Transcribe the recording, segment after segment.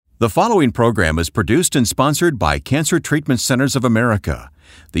The following program is produced and sponsored by Cancer Treatment Centers of America.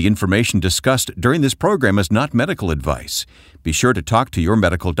 The information discussed during this program is not medical advice. Be sure to talk to your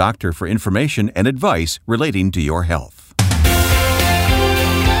medical doctor for information and advice relating to your health.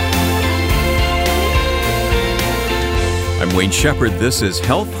 I'm Wayne Shepherd. This is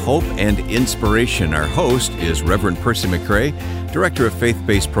Health, Hope, and Inspiration. Our host is Reverend Percy McRae, Director of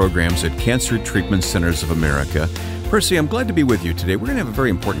Faith-Based Programs at Cancer Treatment Centers of America. Percy, I'm glad to be with you today. We're going to have a very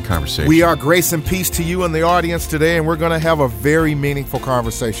important conversation. We are. Grace and peace to you and the audience today, and we're going to have a very meaningful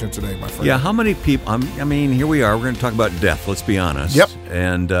conversation today, my friend. Yeah, how many people, here we are. We're going to talk about death, let's be honest. Yep.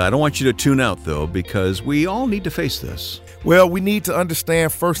 And I don't want you to tune out, though, because we all need to face this. Well, we need to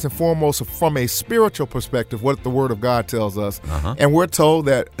understand first and foremost from a spiritual perspective what the Word of God tells us. And we're told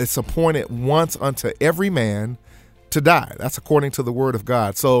that it's appointed once unto every man to die. That's according to the Word of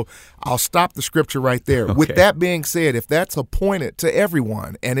God. So I'll stop the scripture right there. Okay. With that being said, if that's appointed to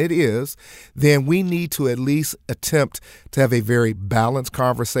everyone, and it is, then we need to at least attempt to have a very balanced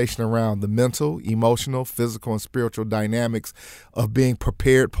conversation around the mental, emotional, physical, and spiritual dynamics of being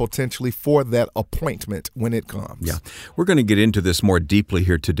prepared potentially for that appointment when it comes. Yeah, we're going to get into this more deeply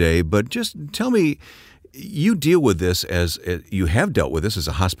here today, but just tell me, you deal with this you have dealt with this as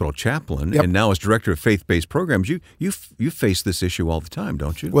a hospital chaplain, Yep. And now as director of faith-based programs. You face this issue all the time,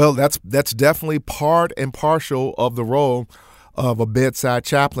 don't you? Well, that's definitely part and partial of the role of a bedside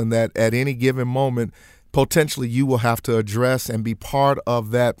chaplain. That at any given moment, potentially you will have to address and be part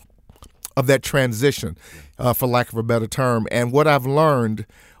of that transition, for lack of a better term. And what I've learned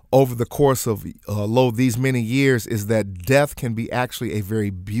over the course of these many years is that death can be actually a very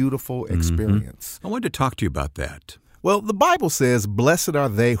beautiful experience. I wanted to talk to you about that. Well, the Bible says, "Blessed are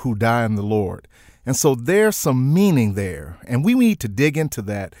they who die in the Lord." And so there's some meaning there, and we need to dig into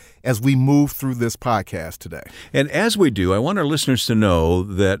that as we move through this podcast today. And as we do, I want our listeners to know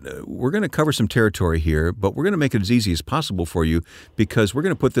that we're going to cover some territory here, but we're going to make it as easy as possible for you because we're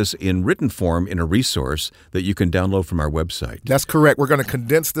going to put this in written form in a resource that you can download from our website. That's correct. We're going to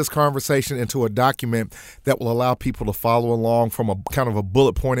condense this conversation into a document that will allow people to follow along from a kind of a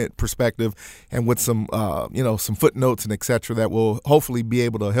bullet-pointed perspective and with some footnotes and et cetera that will hopefully be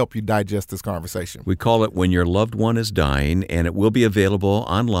able to help you digest this conversation. We call it When Your Loved One is Dying, and it will be available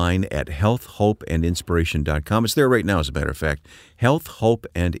online at healthhopeandinspiration.com. It's there right now, as a matter of fact,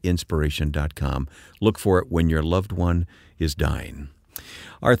 healthhopeandinspiration.com. Look for it when your loved one is dying.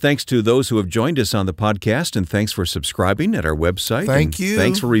 Our thanks to those who have joined us on the podcast, and thanks for subscribing at our website. Thank you.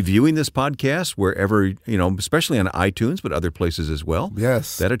 Thanks for reviewing this podcast wherever, especially on iTunes, but other places as well.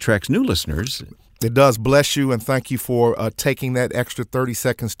 Yes. That attracts new listeners. It does. Bless you, and thank you for taking that extra 30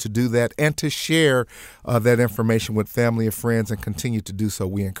 seconds to do that and to share that information with family and friends and continue to do so.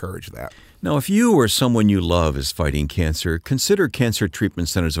 We encourage that. Now, if you or someone you love is fighting cancer, consider Cancer Treatment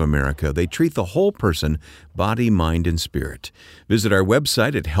Centers of America. They treat the whole person, body, mind, and spirit. Visit our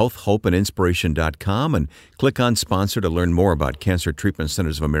website at healthhopeandinspiration.com and click on Sponsor to learn more about Cancer Treatment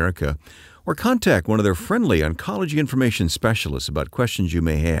Centers of America. Or contact one of their friendly oncology information specialists about questions you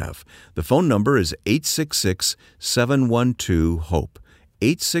may have. The phone number is 866-712-HOPE,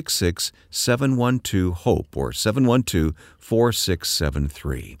 866-712-HOPE, or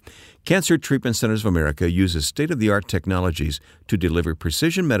 712-4673. Cancer Treatment Centers of America uses state-of-the-art technologies to deliver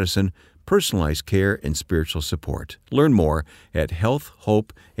precision medicine, personalized care, and spiritual support. Learn more at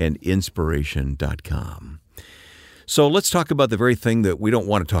healthhopeandinspiration.com. So let's talk about the very thing that we don't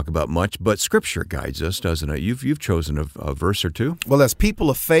want to talk about much, but Scripture guides us, doesn't it? You've chosen a verse or two. Well, as people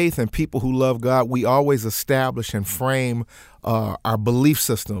of faith and people who love God, we always establish and frame our belief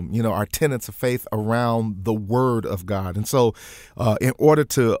system, our tenets of faith around the Word of God. And so in order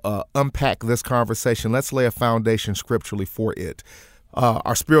to unpack this conversation, let's lay a foundation scripturally for it.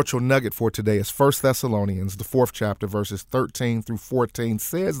 Our spiritual nugget for today is 1 Thessalonians, the 4th chapter, verses 13 through 14,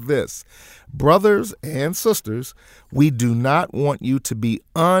 says this: "Brothers and sisters, we do not want you to be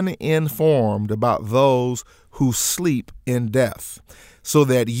uninformed about those who sleep in death, so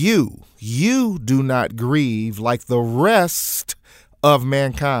that you do not grieve like the rest of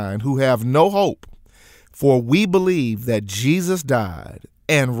mankind who have no hope. For we believe that Jesus died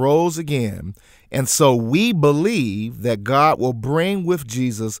and rose again, and so we believe that God will bring with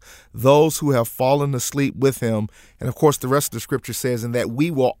Jesus those who have fallen asleep with him." And of course, the rest of the scripture says, "And that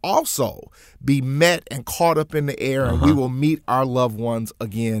we will also be met and caught up in the air, and we will meet our loved ones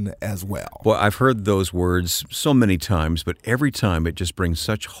again as well." Well, I've heard those words so many times, but every time it just brings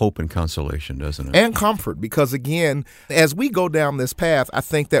such hope and consolation, doesn't it? And comfort, because again, as we go down this path, I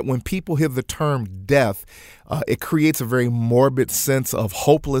think that when people hear the term death, It creates a very morbid sense of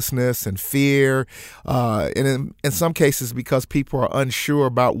hopelessness and fear. And in some cases, because people are unsure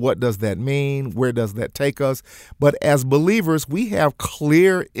about what does that mean, where does that take us. But as believers, we have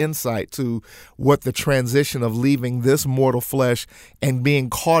clear insight to what the transition of leaving this mortal flesh and being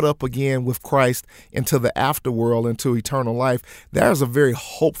caught up again with Christ into the afterworld, into eternal life. There's a very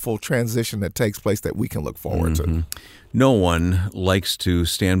hopeful transition that takes place that we can look forward to. No one likes to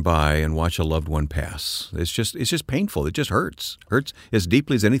stand by and watch a loved one pass. It's just painful. It just hurts as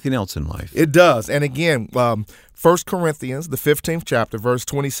deeply as anything else in life. It does. And again, 1 Corinthians, the 15th chapter, verse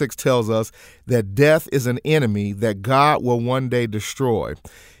 26 tells us that death is an enemy that God will one day destroy.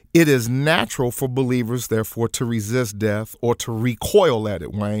 It is natural for believers, therefore, to resist death or to recoil at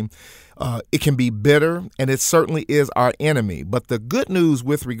it, Wayne. It can be bitter, and it certainly is our enemy. But the good news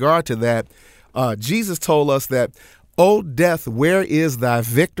with regard to that, Jesus told us that, "O death, where is thy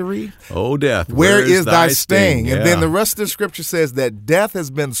victory? O death, where is thy sting?" Yeah. And then the rest of the scripture says that death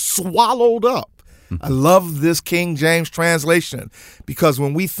has been swallowed up. I love this King James translation, because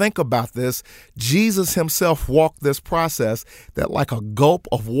when we think about this, Jesus himself walked this process that like a gulp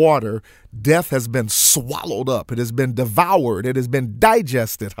of water, death has been swallowed up. It has been devoured. It has been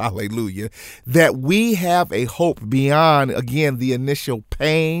digested. Hallelujah. That we have a hope beyond, again, the initial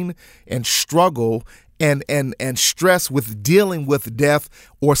pain and struggle and stress with dealing with death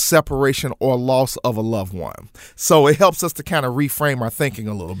or separation or loss of a loved one. So it helps us to kind of reframe our thinking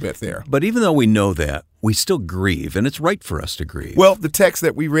a little bit there. But even though we know that, we still grieve, and it's right for us to grieve. Well, the text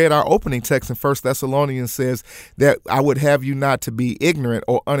that we read, our opening text in 1 Thessalonians, says that I would have you not to be ignorant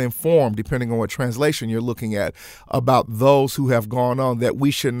or uninformed, depending on what translation you're looking at, about those who have gone on, that we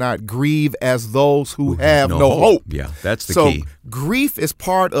should not grieve as those who have no hope. Yeah, that's the so key. Grief is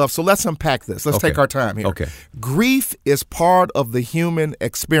part of, so let's unpack this. Let's take our time here. Okay. Grief is part of the human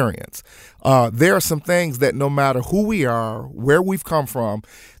experience. There are some things that no matter who we are, where we've come from,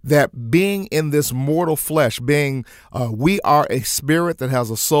 that being in this mortal flesh, we are a spirit that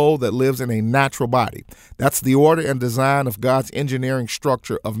has a soul that lives in a natural body. That's the order and design of God's engineering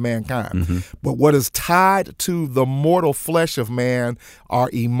structure of mankind. Mm-hmm. But what is tied to the mortal flesh of man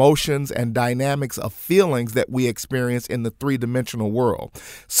are emotions and dynamics of feelings that we experience in the three-dimensional world.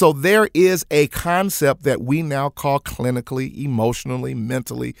 So there is a concept that we now call clinically, emotionally,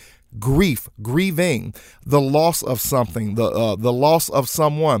 mentally, grief, grieving, the loss of something, the loss of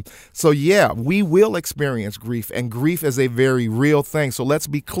someone. So yeah, we will experience grief, and grief is a very real thing. So let's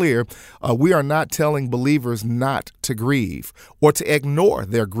be clear. We are not telling believers not to grieve or to ignore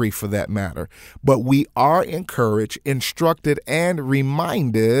their grief for that matter. But we are encouraged, instructed, and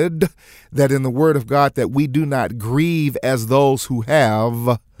reminded that in the Word of God that we do not grieve as those who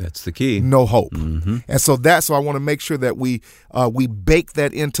have That's the key. no hope. Mm-hmm. And so I want to make sure that we bake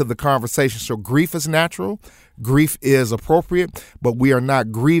that into the conversation. So grief is natural. Grief is appropriate, but we are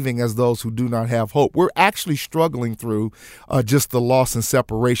not grieving as those who do not have hope. We're actually struggling through just the loss and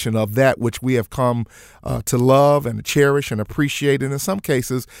separation of that which we have come to love and cherish and appreciate, and in some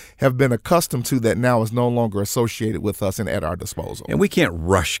cases have been accustomed to, that now is no longer associated with us and at our disposal. And we can't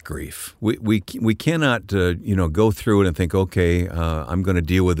rush grief. We cannot go through it and think, okay, I'm going to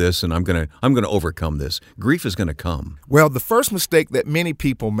deal with this and I'm going to overcome this. Grief is going to come. Well, the first mistake that many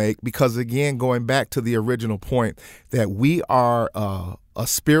people make, because again, going back to the original point, that we are a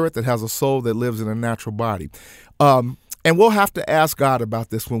spirit that has a soul that lives in a natural body. And we'll have to ask God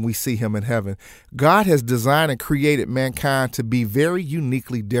about this when we see him in heaven. God has designed and created mankind to be very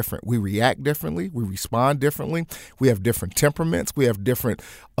uniquely different. We react differently. We respond differently. We have different temperaments. We have different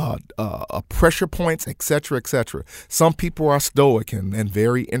pressure points, et cetera, et cetera. Some people are stoic and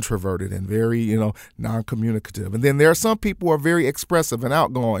very introverted and very, non-communicative. And then there are some people who are very expressive and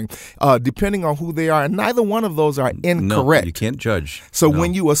outgoing, depending on who they are. And neither one of those are incorrect. No, you can't judge. So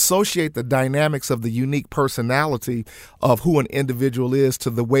when you associate the dynamics of the unique personality of who an individual is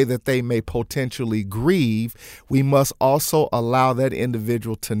to the way that they may potentially grieve, we must also allow that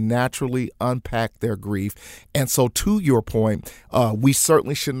individual to naturally unpack their grief. And so to your point, we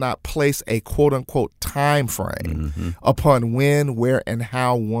certainly should not place a quote-unquote time frame upon when, where, and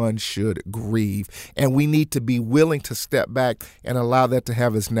how one should grieve. And we need to be willing to step back and allow that to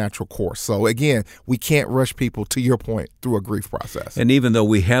have its natural course. So again, we can't rush people, to your point, through a grief process. And even though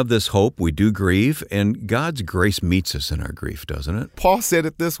we have this hope, we do grieve, and God's grace meets us in our grief, doesn't it? Paul said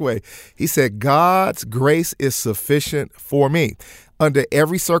it this way. He said, God's grace is sufficient for me under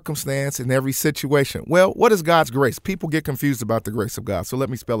every circumstance and every situation. Well, what is God's grace? People get confused about the grace of God, so let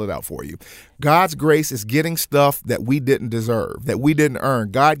me spell it out for you. God's grace is getting stuff that we didn't deserve, that we didn't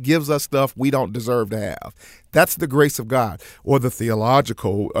earn. God gives us stuff we don't deserve to have. That's the grace of God, or the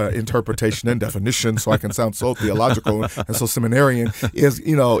theological interpretation and definition, so I can sound so theological and so seminarian, is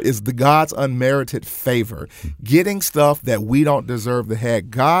the God's unmerited favor. Getting stuff that we don't deserve to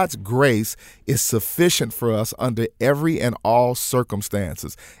have. God's grace is sufficient for us under every and all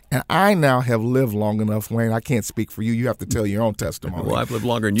circumstances. And I now have lived long enough, Wayne, I can't speak for you. You have to tell your own testimony. Well, I've lived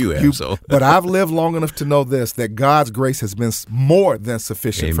longer than you have, so. But I've lived long enough to know this, that God's grace has been more than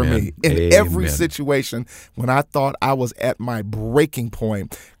sufficient for me. In every situation, when I thought I was at my breaking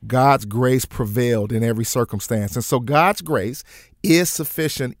point, God's grace prevailed in every circumstance. And so God's grace is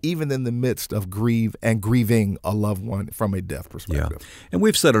sufficient even in the midst of grieving a loved one from a death perspective. Yeah. And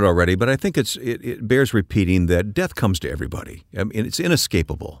we've said it already, but I think it bears repeating that death comes to everybody. I mean, it's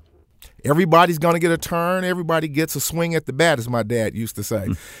inescapable. Everybody's going to get a turn. Everybody gets a swing at the bat, as my dad used to say.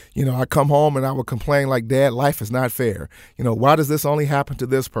 I come home and I would complain like, Dad, life is not fair. Why does this only happen to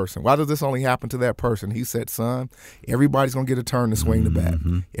this person? Why does this only happen to that person? He said, son, everybody's going to get a turn to swing the bat.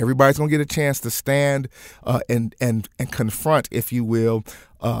 Everybody's going to get a chance to stand and confront, if you will,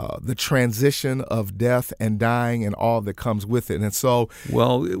 the transition of death and dying and all that comes with it. And so,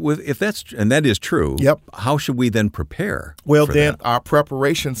 well, if that is true, yep. How should we then prepare? Well, then our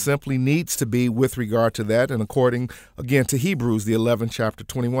preparation simply needs to be with regard to that. And according, again, to Hebrews, the 11th chapter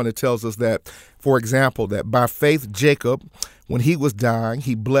 21, it tells us that, for example, that by faith Jacob, when he was dying,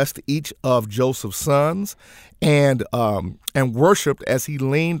 he blessed each of Joseph's sons and worshipped as he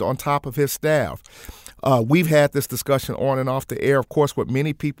leaned on top of his staff. We've had this discussion on and off the air. Of course, what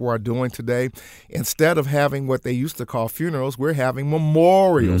many people are doing today, instead of having what they used to call funerals, we're having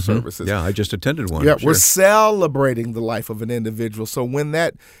memorial services. Yeah, I just attended one. Yeah, sure. We're celebrating the life of an individual. So when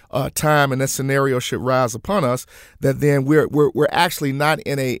that time and that scenario should rise upon us, that then we're actually not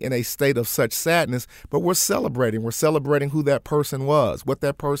in a state of such sadness, but we're celebrating. We're celebrating who that person was, what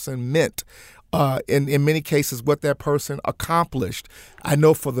that person meant. In many cases, what that person accomplished. I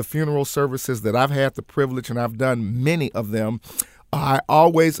know for the funeral services that I've had the privilege, and I've done many of them, I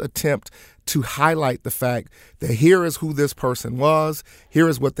always attempt to highlight the fact that here is who this person was, here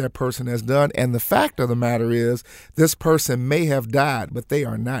is what that person has done, and the fact of the matter is this person may have died, but they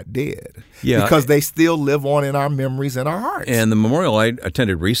are not dead because they still live on in our memories and our hearts. And the memorial I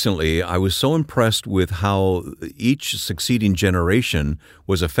attended recently, I was so impressed with how each succeeding generation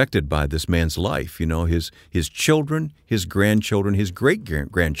was affected by this man's life. His children, his grandchildren, his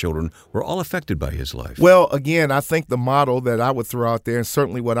great-grandchildren were all affected by his life. Well, again, I think the model that I would throw out there, and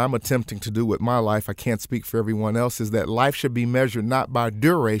certainly what I'm attempting to do with my life, I can't speak for everyone else, is that life should be measured not by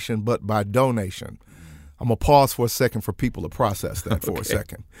duration, but by donation. I'm going to pause for a second for people to process that for a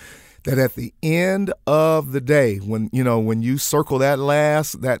second. That at the end of the day, when you circle that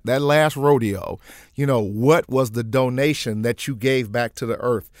last rodeo, what was the donation that you gave back to the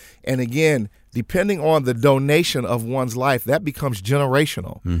earth? And again, depending on the donation of one's life, that becomes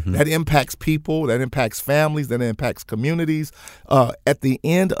generational. That impacts people, that impacts families, that impacts communities. At the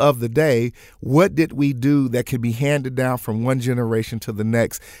end of the day, what did we do that could be handed down from one generation to the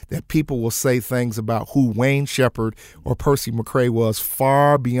next that people will say things about who Wayne Shepherd or Percy McCray was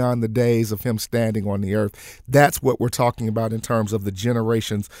far beyond the days of him standing on the earth? That's what we're talking about in terms of the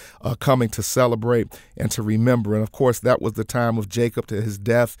generations coming to celebrate and to remember. And of course, that was the time of Jacob to his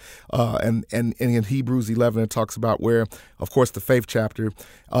death, and in Hebrews 11, it talks about where, of course, the faith chapter,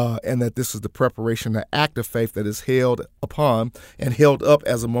 and that this is the preparation, the act of faith that is held upon and held up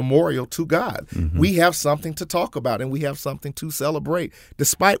as a memorial to God. We have something to talk about and we have something to celebrate,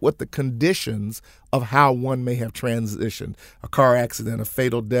 despite what the conditions of how one may have transitioned, a car accident, a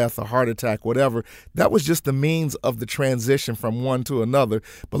fatal death, a heart attack, whatever. That was just the means of the transition from one to another.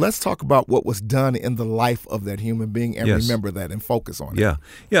 But let's talk about what was done in the life of that human being and remember that and focus on it.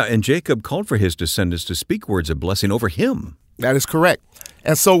 Yeah. And Jacob called for his descendants to speak words of blessing over him. That is correct.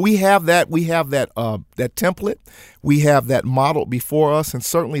 And so we have that template, we have that model before us, and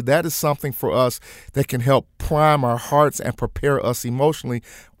certainly that is something for us that can help prime our hearts and prepare us emotionally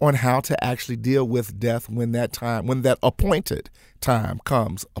on how to actually deal with death when that appointed time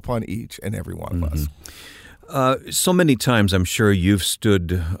comes upon each and every one of us. So many times I'm sure you've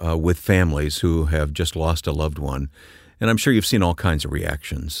stood with families who have just lost a loved one, and I'm sure you've seen all kinds of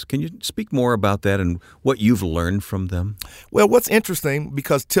reactions. Can you speak more about that and what you've learned from them? Well, what's interesting,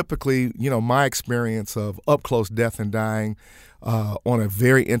 because typically, my experience of up-close death and dying on a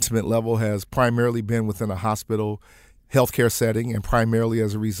very intimate level has primarily been within a hospital healthcare setting and primarily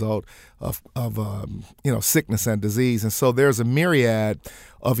as a result of sickness and disease. And so there's a myriad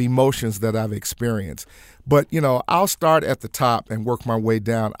of emotions that I've experienced. But, I'll start at the top and work my way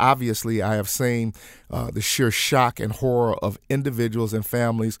down. Obviously, I have seen the sheer shock and horror of individuals and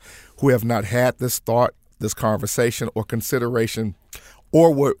families who have not had this thought this conversation or consideration,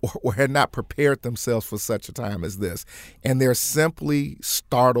 or had not prepared themselves for such a time as this. And they're simply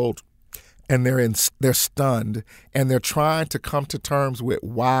startled, and they're stunned, and they're trying to come to terms with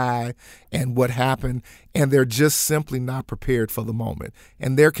why and what happened, and they're just simply not prepared for the moment.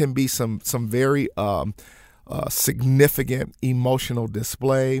 And there can be some very significant emotional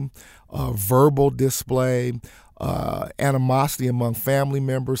display, verbal display, animosity among family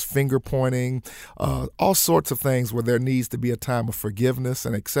members, finger pointing, all sorts of things where there needs to be a time of forgiveness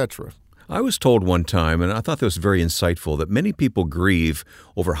and etc. I was told one time, and I thought that was very insightful, that many people grieve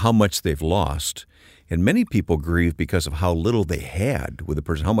over how much they've lost, and many people grieve because of how little they had with the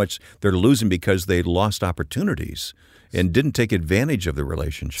person, how much they're losing because they lost opportunities and didn't take advantage of the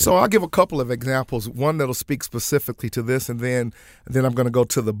relationship. So I'll give a couple of examples, one that'll speak specifically to this, and then I'm going to go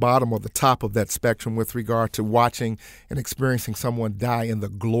to the bottom or the top of that spectrum with regard to watching and experiencing someone die in the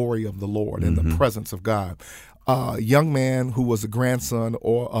glory of the Lord, in the presence of God. A young man who was a grandson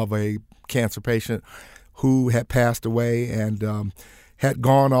of a cancer patient who had passed away and had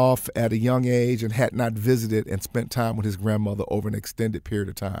gone off at a young age and had not visited and spent time with his grandmother over an extended period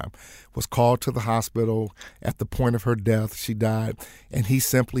of time, was called to the hospital at the point of her death. She died, and he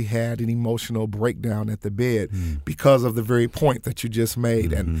simply had an emotional breakdown at the bed because of the very point that you just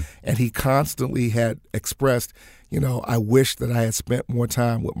made. And he constantly had expressed, I wish that I had spent more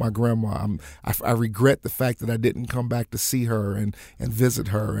time with my grandma. I regret the fact that I didn't come back to see her and visit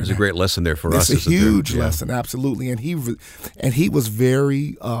her. There's a great lesson there for us. It's a huge lesson, absolutely. And he was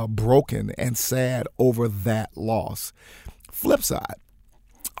very broken and sad over that loss. Flip side,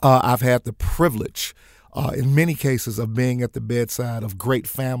 I've had the privilege in many cases of being at the bedside of great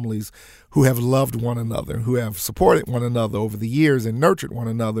families who have loved one another, who have supported one another over the years and nurtured one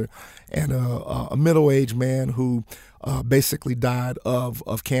another. And a middle-aged man who basically died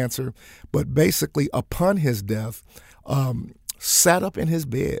of cancer, but basically upon his death, sat up in his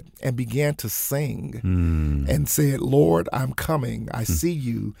bed and began to sing and said, "Lord, I'm coming. I see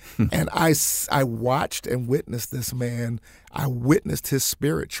you." And I watched and witnessed this man. I witnessed his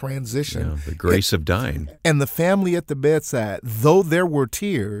spirit transition. The grace of dying. And the family at the bedside, though there were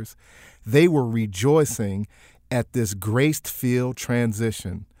tears, they were rejoicing at this grace-filled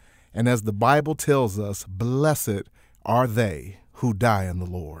transition. And as the Bible tells us, blessed are they who die in the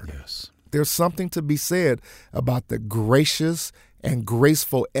Lord. Yes. There's something to be said about the gracious and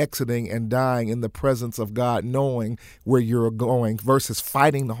graceful exiting and dying in the presence of God, knowing where you're going versus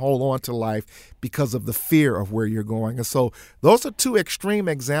fighting to hold on to life because of the fear of where you're going. And so those are two extreme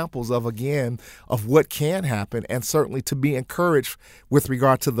examples of what can happen, and certainly to be encouraged with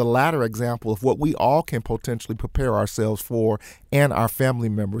regard to the latter example of what we all can potentially prepare ourselves for and our family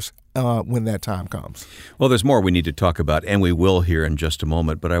members when that time comes. Well, there's more we need to talk about, and we will here in just a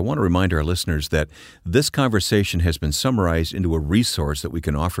moment, but I want to remind our listeners that this conversation has been summarized into a resource that we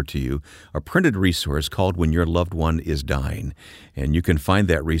can offer to you, a printed resource called When Your Loved One is Dying. And you can find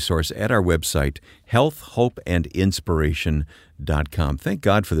that resource at our website, healthhopeandinspiration.com. Thank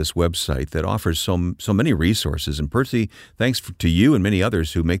God for this website that offers so many resources. And Percy, thanks to you and many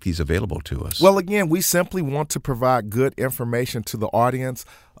others who make these available to us. Well, again, we simply want to provide good information to the audience.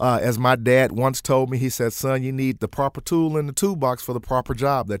 As my dad once told me, he said, "Son, you need the proper tool in the toolbox for the proper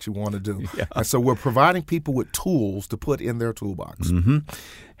job that you want to do." Yeah. And so we're providing people with tools to put in their toolbox.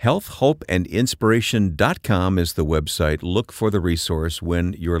 Healthhopeandinspiration.com is the website. Look for the resource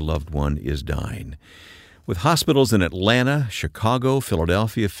When Your Loved One is Dying. With hospitals in Atlanta, Chicago,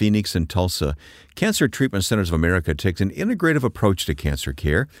 Philadelphia, Phoenix, and Tulsa, Cancer Treatment Centers of America takes an integrative approach to cancer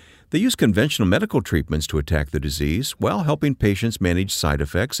care. They use conventional medical treatments to attack the disease while helping patients manage side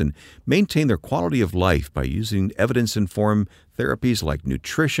effects and maintain their quality of life by using evidence-informed therapies like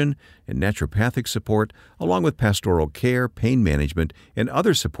nutrition and naturopathic support, along with pastoral care, pain management, and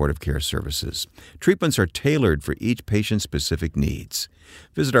other supportive care services. Treatments are tailored for each patient's specific needs.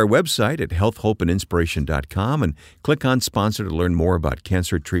 Visit our website at healthhopeandinspiration.com and click on Sponsor to learn more about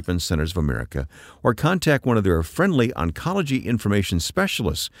Cancer Treatment Centers of America, or contact one of their friendly oncology information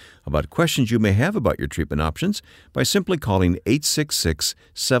specialists about questions you may have about your treatment options by simply calling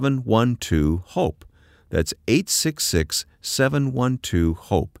 866-712-HOPE. That's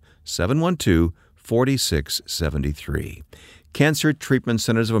 866-712-HOPE, 712-4673. Cancer Treatment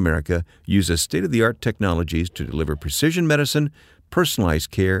Centers of America uses state-of-the-art technologies to deliver precision medicine,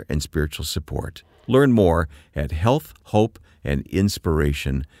 personalized care, and spiritual support. Learn more at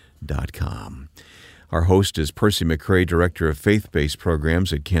healthhopeandinspiration.com. Our host is Percy McCray, Director of Faith-Based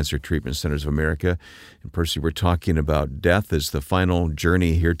Programs at Cancer Treatment Centers of America. And Percy, we're talking about death as the final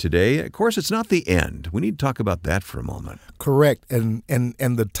journey here today. Of course, it's not the end. We need to talk about that for a moment. Correct. And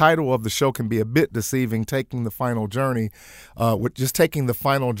the title of the show can be a bit deceiving, taking the final journey, with just taking the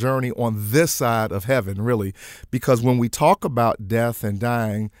final journey on this side of heaven, really. Because when we talk about death and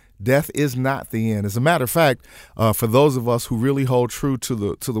dying, death is not the end. As a matter of fact, for those of us who really hold true to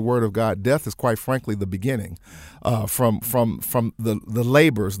the Word of God, death is quite frankly the beginning. From the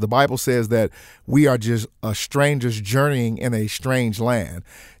labors, the Bible says that we are just strangers journeying in a strange land.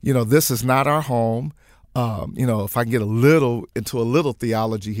 This is not our home. If I can get into a little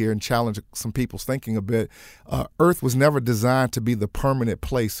theology here and challenge some people's thinking a bit, Earth was never designed to be the permanent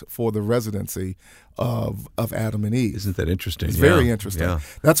place for the residency of Adam and Eve. Isn't that interesting? It's very interesting. Yeah.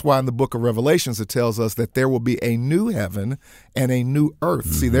 That's why in the book of Revelations it tells us that there will be a new heaven and a new earth.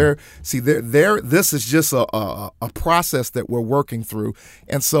 Mm-hmm. This is just a process that we're working through,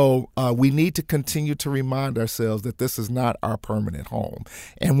 and so we need to continue to remind ourselves that this is not our permanent home.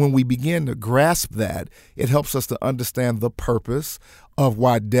 And when we begin to grasp that, it helps us to understand the purpose of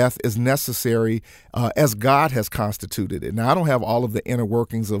why death is necessary as God has constituted it. Now, I don't have all of the inner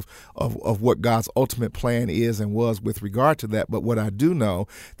workings of what God's ultimate plan is and was with regard to that, but what I do know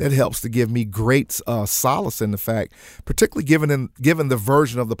that helps to give me great solace in the fact, particularly given the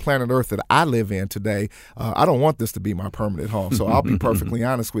version of the planet Earth that I live in today, I don't want this to be my permanent home. So I'll be perfectly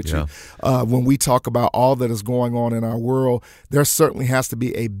honest with you. When we talk about all that is going on in our world, there certainly has to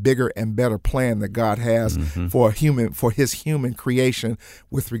be a bigger and better plan that God has for his human creation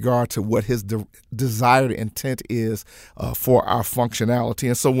with regard to what his desired intent is for our functionality.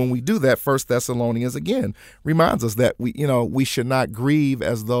 And so when we do that, 1 Thessalonians again reminds us that we should not grieve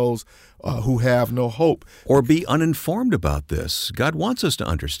as those who have no hope. Or be uninformed about this. God wants us to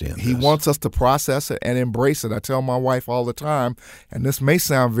understand this. He wants us to process it and embrace it. I tell my wife all the time, and this may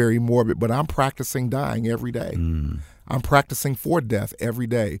sound very morbid, but I'm practicing dying every day. I'm practicing for death every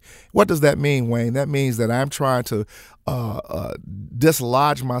day. What does that mean, Wayne? That means that I'm trying to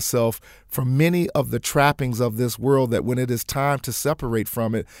dislodge myself from many of the trappings of this world, that when it is time to separate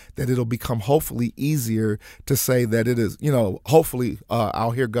from it, that it'll become hopefully easier to say that it is, hopefully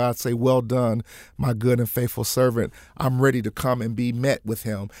I'll hear God say, "Well done, my good and faithful servant." I'm ready to come and be met with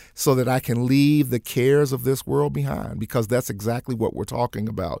him so that I can leave the cares of this world behind, because that's exactly what we're talking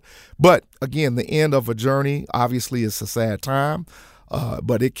about. But again, the end of a journey obviously is a sad time,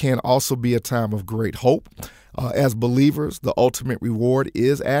 but it can also be a time of great hope. As believers, the ultimate reward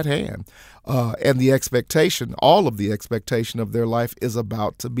is at hand. And the expectation, all of the expectation of their life is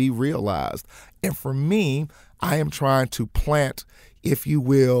about to be realized. And for me, I am trying to plant, if you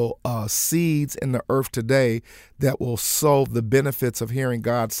will, seeds in the earth today that will sow the benefits of hearing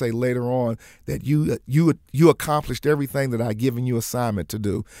God say later on that you accomplished everything that I've given you assignment to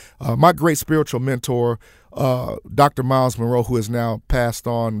do. My great spiritual mentor, Dr. Miles Monroe, who has now passed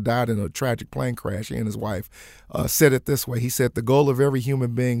on, died in a tragic plane crash, he and his wife, said it this way. He said, "The goal of every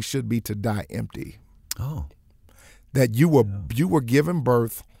human being should be to die empty." Oh. That you were given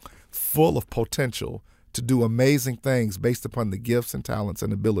birth full of potential to do amazing things based upon the gifts and talents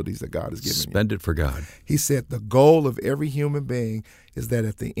and abilities that God has given you. Spend it for God. He said the goal of every human being is that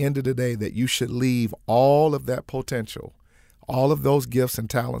at the end of the day that you should leave all of that potential, all of those gifts and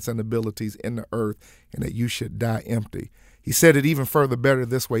talents and abilities in the earth, and that you should die empty. He said it even further better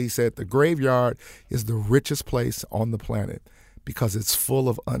this way. He said the graveyard is the richest place on the planet because it's full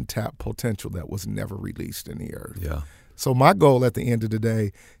of untapped potential that was never released in the earth. Yeah. So my goal at the end of the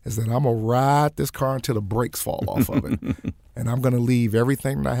day is that I'm going to ride this car until the brakes fall off of it. And I'm going to leave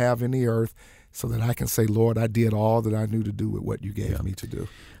everything that I have in the earth so that I can say, "Lord, I did all that I knew to do with what you gave me to do."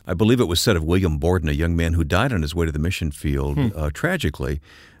 I believe it was said of William Borden, a young man who died on his way to the mission field, tragically,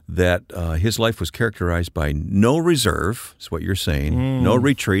 that his life was characterized by no reserve, is what you're saying, no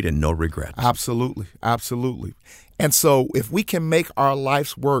retreat, and no regrets. Absolutely, absolutely. And so if we can make our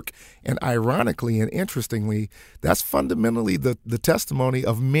life's work, and ironically and interestingly, that's fundamentally the testimony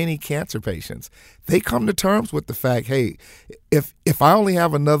of many cancer patients. They come to terms with the fact, hey, if I only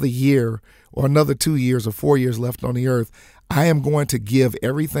have another year or another 2 years or 4 years left on the earth, I am going to give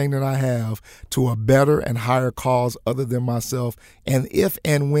everything that I have to a better and higher cause other than myself. And if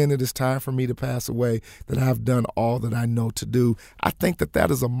and when it is time for me to pass away, that I've done all that I know to do. I think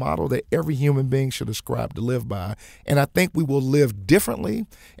that is a model that every human being should ascribe to live by. And I think we will live differently,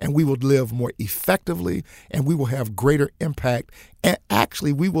 and we will live more effectively, and we will have greater impact And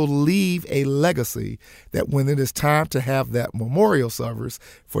actually, we will leave a legacy that when it is time to have that memorial service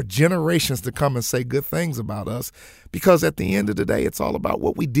for generations to come and say good things about us, because at the end of the day, it's all about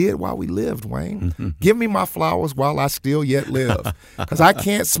what we did while we lived, Wayne. Mm-hmm. Give me my flowers while I still yet live, because I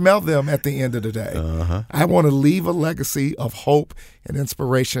can't smell them at the end of the day. Uh-huh. I want to leave a legacy of hope and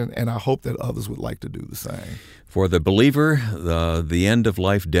inspiration, and I hope that others would like to do the same. For the believer, the end of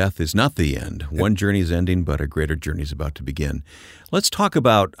life, death, is not the end. One journey is ending, but a greater journey is about to begin. Let's talk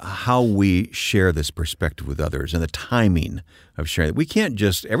about how we share this perspective with others and the timing of sharing it. We can't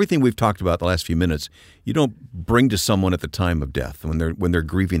just, everything we've talked about the last few minutes, you don't bring to someone at the time of death when they're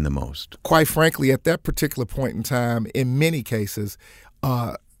grieving the most. Quite frankly, at that particular point in time, in many cases,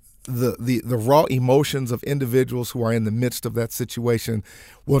 the raw emotions of individuals who are in the midst of that situation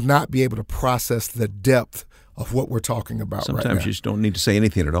will not be able to process the depth of what we're talking about right now. Sometimes you just don't need to say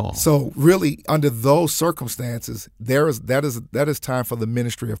anything at all. So really, under those circumstances, that is time for the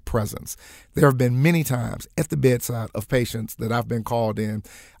ministry of presence. There have been many times at the bedside of patients that I've been called in.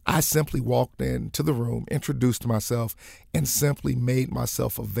 I simply walked into the room, introduced myself, and simply made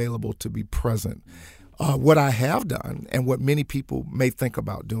myself available to be present. What I have done, and what many people may think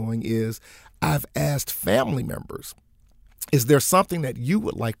about doing, is I've asked family members, is there something that you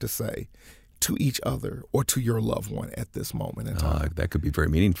would like to say to each other or to your loved one at this moment in time? That could be very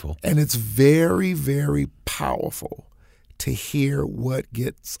meaningful. And it's very, very powerful to hear what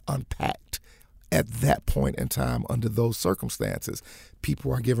gets unpacked at that point in time under those circumstances.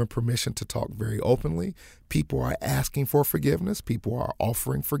 People are given permission to talk very openly. People are asking for forgiveness. People are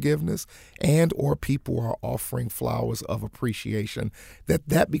offering forgiveness, and or people are offering flowers of appreciation.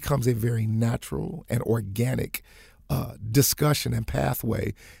 That becomes a very natural and organic discussion and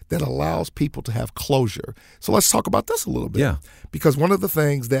pathway that allows people to have closure. So let's talk about this a little bit. Yeah. Because one of the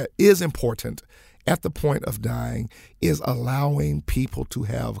things that is important at the point of dying is allowing people to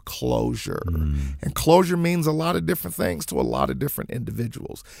have closure. And closure means a lot of different things to a lot of different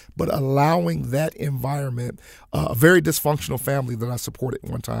individuals. But allowing that environment, a very dysfunctional family that I supported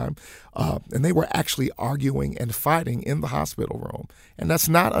one time, and they were actually arguing and fighting in the hospital room. And that's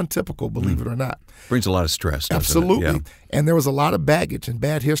not untypical, believe it or not. Brings a lot of stress, doesn't Absolutely. it? Yeah. And there was a lot of baggage and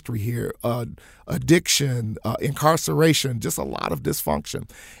bad history here, addiction, incarceration, just a lot of dysfunction.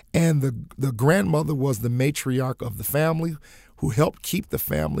 And the grandmother was the matriarch of the family who helped keep the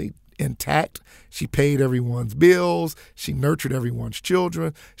family intact. She paid everyone's bills. She nurtured everyone's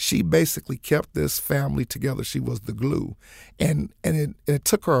children. She basically kept this family together. She was the glue. And it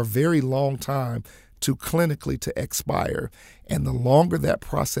took her a very long time to clinically to expire. And the longer that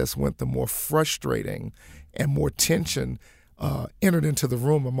process went, the more frustrating and more tension entered into the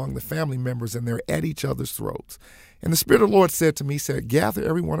room among the family members, and they're at each other's throats. And the Spirit of the Lord said to me, he said, gather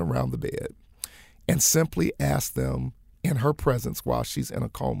everyone around the bed and simply ask them in her presence while she's in a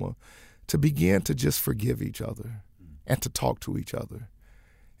coma to begin to just forgive each other and to talk to each other.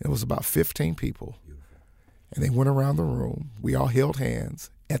 And it was about 15 people. And they went around the room. We all held hands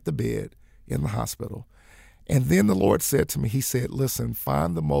at the bed in the hospital. And then the Lord said to me, he said, listen,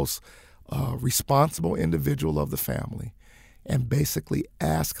 find the most responsible individual of the family and basically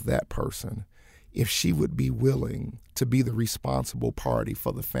ask that person if she would be willing to be the responsible party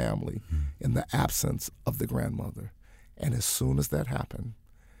for the family in the absence of the grandmother. And as soon as that happened,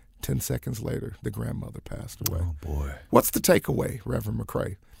 10 seconds later, the grandmother passed away. Oh, boy. What's the takeaway, Reverend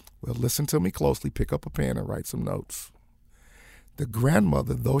McCray? Well, listen to me closely. Pick up a pen and write some notes. The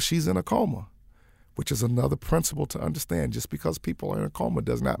grandmother, though she's in a coma, which is another principle to understand, just because people are in a coma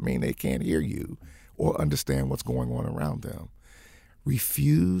does not mean they can't hear you or understand what's going on around them,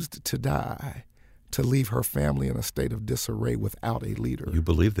 refused to die to leave her family in a state of disarray without a leader. You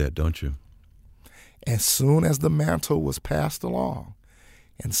believe that, don't you? As soon as the mantle was passed along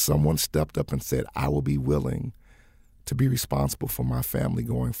and someone stepped up and said, I will be willing to be responsible for my family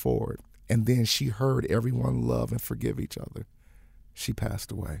going forward, and then she heard everyone love and forgive each other, she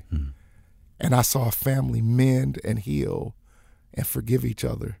passed away. And I saw a family mend and heal and forgive each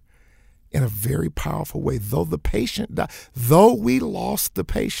other in a very powerful way. Though the patient died, though we lost the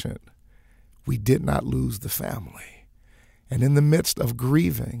patient, we did not lose the family. And in the midst of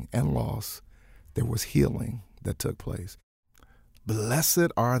grieving and loss, there was healing that took place.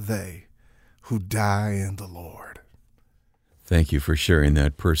 Blessed are they who die in the Lord. Thank you for sharing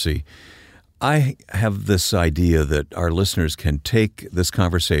that, Percy. I have this idea that our listeners can take this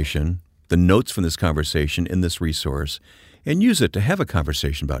conversation, the notes from this conversation in this resource, and use it to have a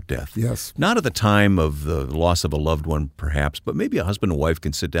conversation about death. Yes. Not at the time of the loss of a loved one, perhaps, but maybe a husband and wife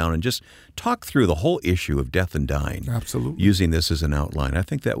can sit down and just talk through the whole issue of death and dying. Absolutely. Using this as an outline. I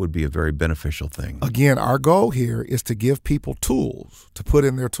think that would be a very beneficial thing. Again, our goal here is to give people tools to put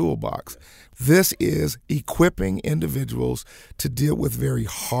in their toolbox. This is equipping individuals to deal with very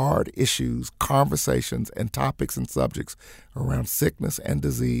hard issues, conversations, and topics and subjects around sickness and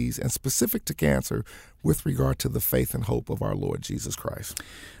disease, and specific to cancer with regard to the faith and hope of our Lord Jesus Christ.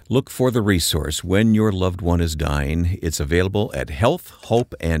 Look for the resource, When Your Loved One is Dying. It's available at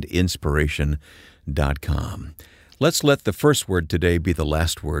healthhopeandinspiration.com. Let's let the first word today be the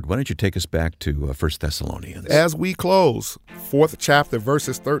last word. Why don't you take us back to 1 Thessalonians? As we close, 4th chapter,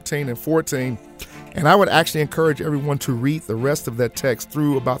 verses 13 and 14, and I would actually encourage everyone to read the rest of that text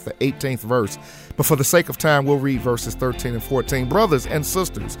through about the 18th verse. But for the sake of time, we'll read verses 13 and 14. Brothers and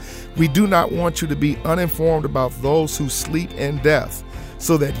sisters, we do not want you to be uninformed about those who sleep in death,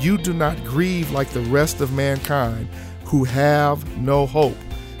 so that you do not grieve like the rest of mankind who have no hope.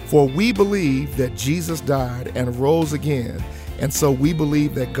 For we believe that Jesus died and rose again, and so we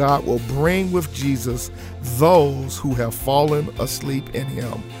believe that God will bring with Jesus those who have fallen asleep in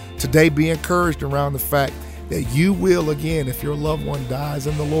him. Today, be encouraged around the fact that you will again, if your loved one dies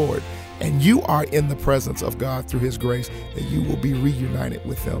in the Lord, and you are in the presence of God through his grace, that you will be reunited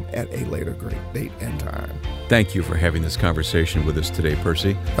with him at a later great date and time. Thank you for having this conversation with us today,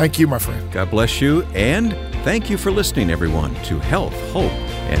 Percy. Thank you, my friend. God bless you, and thank you for listening, everyone, to Health, Hope,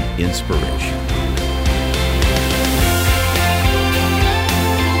 and Inspiration.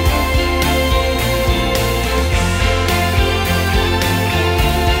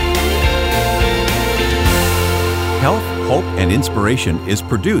 Health, Hope, and Inspiration is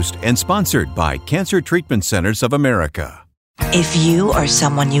produced and sponsored by Cancer Treatment Centers of America. If you or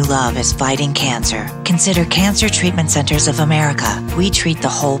someone you love is fighting cancer, consider Cancer Treatment Centers of America. We treat the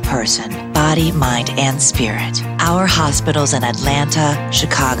whole person, body, mind, and spirit. Our hospitals in Atlanta,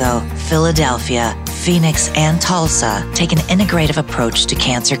 Chicago, Philadelphia, Phoenix, and Tulsa take an integrative approach to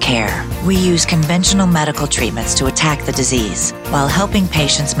cancer care. We use conventional medical treatments to attack the disease while helping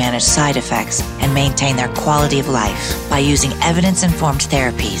patients manage side effects and maintain their quality of life by using evidence-informed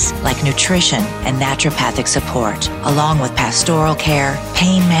therapies like nutrition and naturopathic support, along with pastoral care,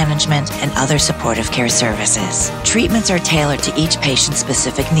 pain management, and other supportive care services. Treatments are tailored to each patient's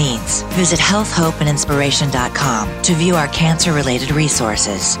specific needs. Visit healthhopeandinspiration.com to view our cancer-related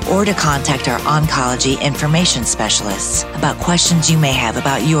resources or to contact our oncology information specialists about questions you may have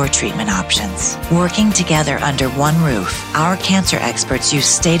about your treatment options. Working together under one roof, our cancer experts use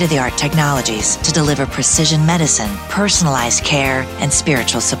state-of-the-art technologies to deliver precision medicine, personalized care, and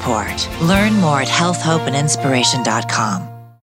spiritual support. Learn more at healthhopeandinspiration.com.